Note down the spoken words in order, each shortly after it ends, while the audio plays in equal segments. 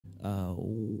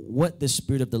what the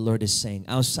Spirit of the Lord is saying.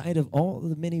 Outside of all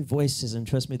the many voices, and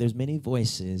trust me, there's many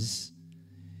voices,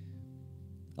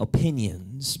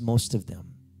 opinions, most of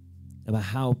them, about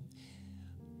how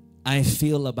I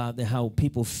feel about how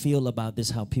people feel about this,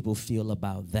 how people feel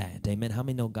about that. Amen. How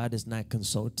many know God is not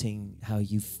consulting how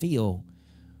you feel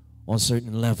on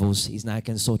certain levels? He's not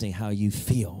consulting how you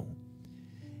feel.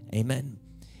 Amen.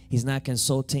 He's not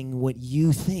consulting what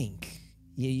you think.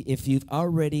 If you've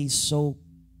already so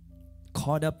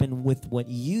caught up in with what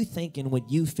you think and what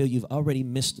you feel, you've already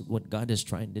missed what God is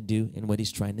trying to do and what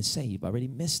He's trying to say. You've already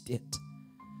missed it.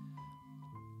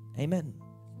 Amen.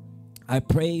 I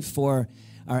pray for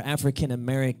our African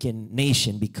American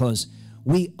nation, because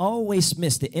we always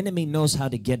miss. The enemy knows how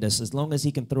to get us. As long as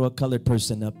he can throw a colored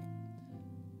person up,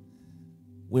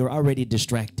 we're already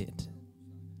distracted.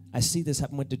 I see this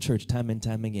happen with the church time and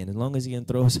time again. As long as he can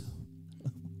throw us.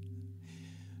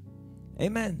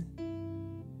 Amen.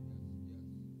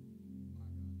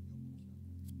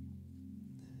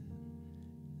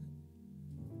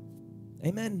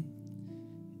 Amen.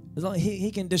 As long as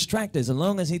he can distract us, as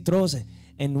long as he throws it.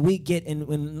 And we get,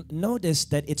 and notice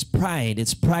that it's pride.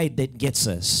 It's pride that gets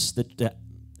us, the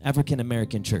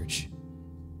African-American church.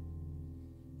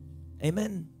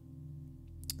 Amen.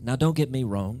 Now, don't get me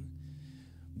wrong.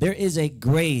 There is a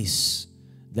grace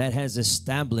that has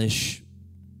established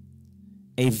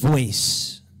a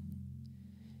voice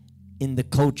in the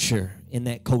culture,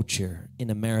 in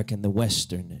America, in the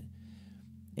Western,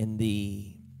 in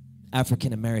the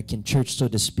African-American church, so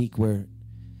to speak, where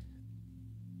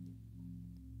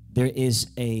there is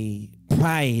a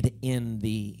pride in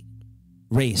the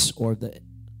race or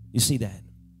you see that.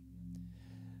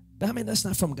 But I mean, that's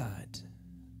not from God.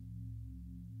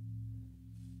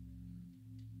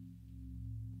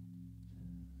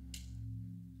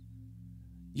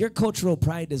 Your cultural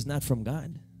pride is not from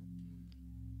God.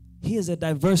 He is a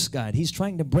diverse God. He's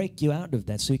trying to break you out of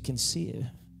that so you can see it.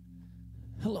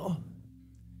 Hello.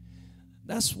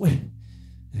 That's where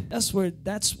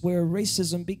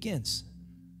racism begins.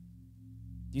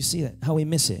 You see that? How we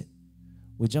miss it.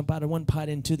 We jump out of one pot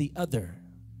into the other.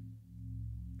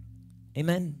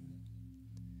 Amen.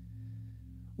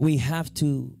 We have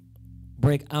to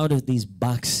break out of these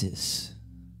boxes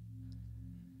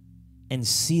and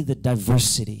see the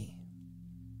diversity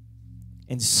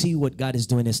and see what God is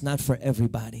doing. It's not for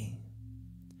everybody.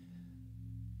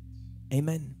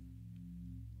 Amen.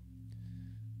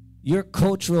 Your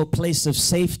cultural place of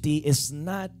safety is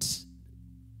not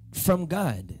from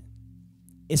God.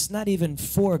 It's not even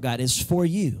for God. It's for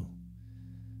you.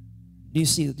 Do you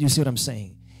see what I'm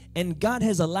saying? And God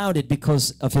has allowed it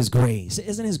because of His grace.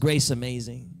 Isn't His grace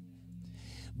amazing?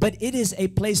 But it is a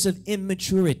place of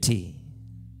immaturity.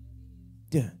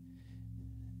 Yeah.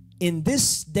 In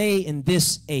this day, in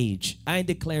this age, I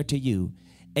declare to you,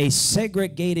 a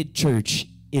segregated church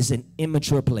is an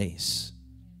immature place.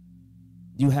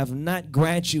 You have not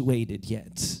graduated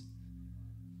yet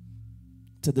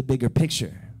to the bigger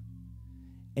picture.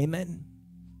 Amen.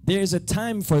 There's a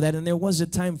time for that, and there was a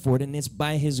time for it, and it's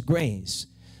by His grace.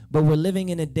 But we're living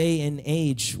in a day and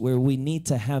age where we need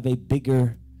to have a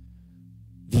bigger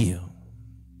view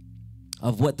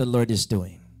of what the Lord is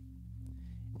doing.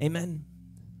 Amen.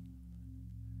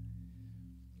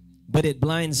 But it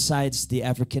blindsides the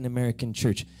African American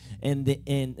church, and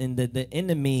the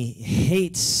enemy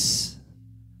hates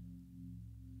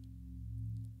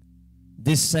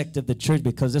this sect of the church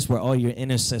because this is where all your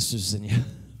intercessors and your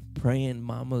praying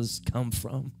mamas come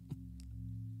from.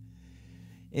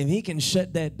 If he can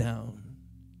shut that down,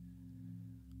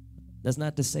 that's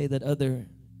not to say that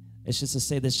it's just to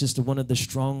say that's just one of the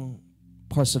strong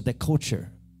parts of that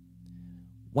culture.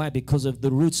 Why? Because of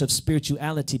the roots of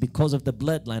spirituality, because of the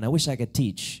bloodline. I wish I could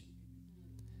teach.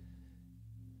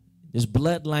 There's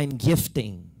bloodline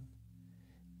gifting.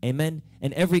 Amen.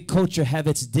 And every culture has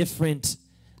its different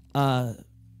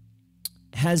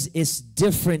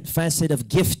facet of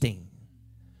gifting.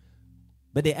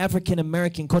 But the African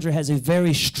American culture has a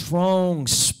very strong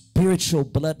spiritual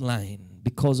bloodline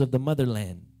because of the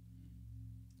motherland,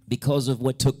 because of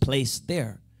what took place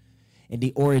there in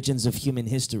the origins of human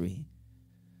history.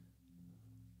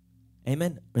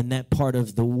 Amen. In that part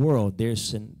of the world,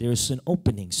 there's an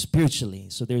opening spiritually.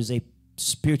 So there's a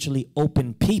spiritually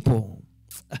open people.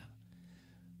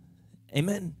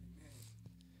 Amen.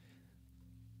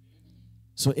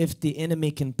 So if the enemy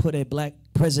can put a black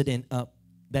president up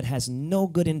that has no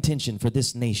good intention for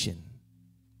this nation,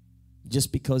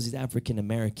 just because he's African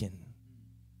American,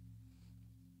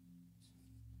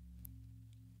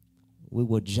 we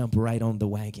will jump right on the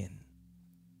wagon.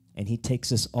 And he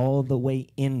takes us all the way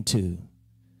into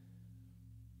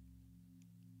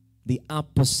the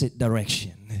opposite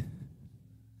direction.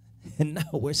 And now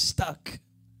we're stuck.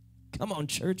 Come on,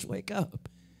 church, wake up.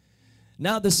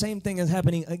 Now the same thing is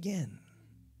happening again.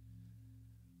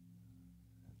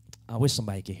 I wish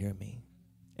somebody could hear me.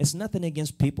 It's nothing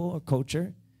against people or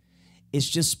culture. It's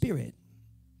just spirit.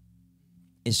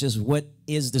 It's just what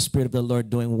is the Spirit of the Lord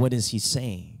doing? What is he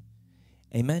saying?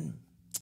 Amen.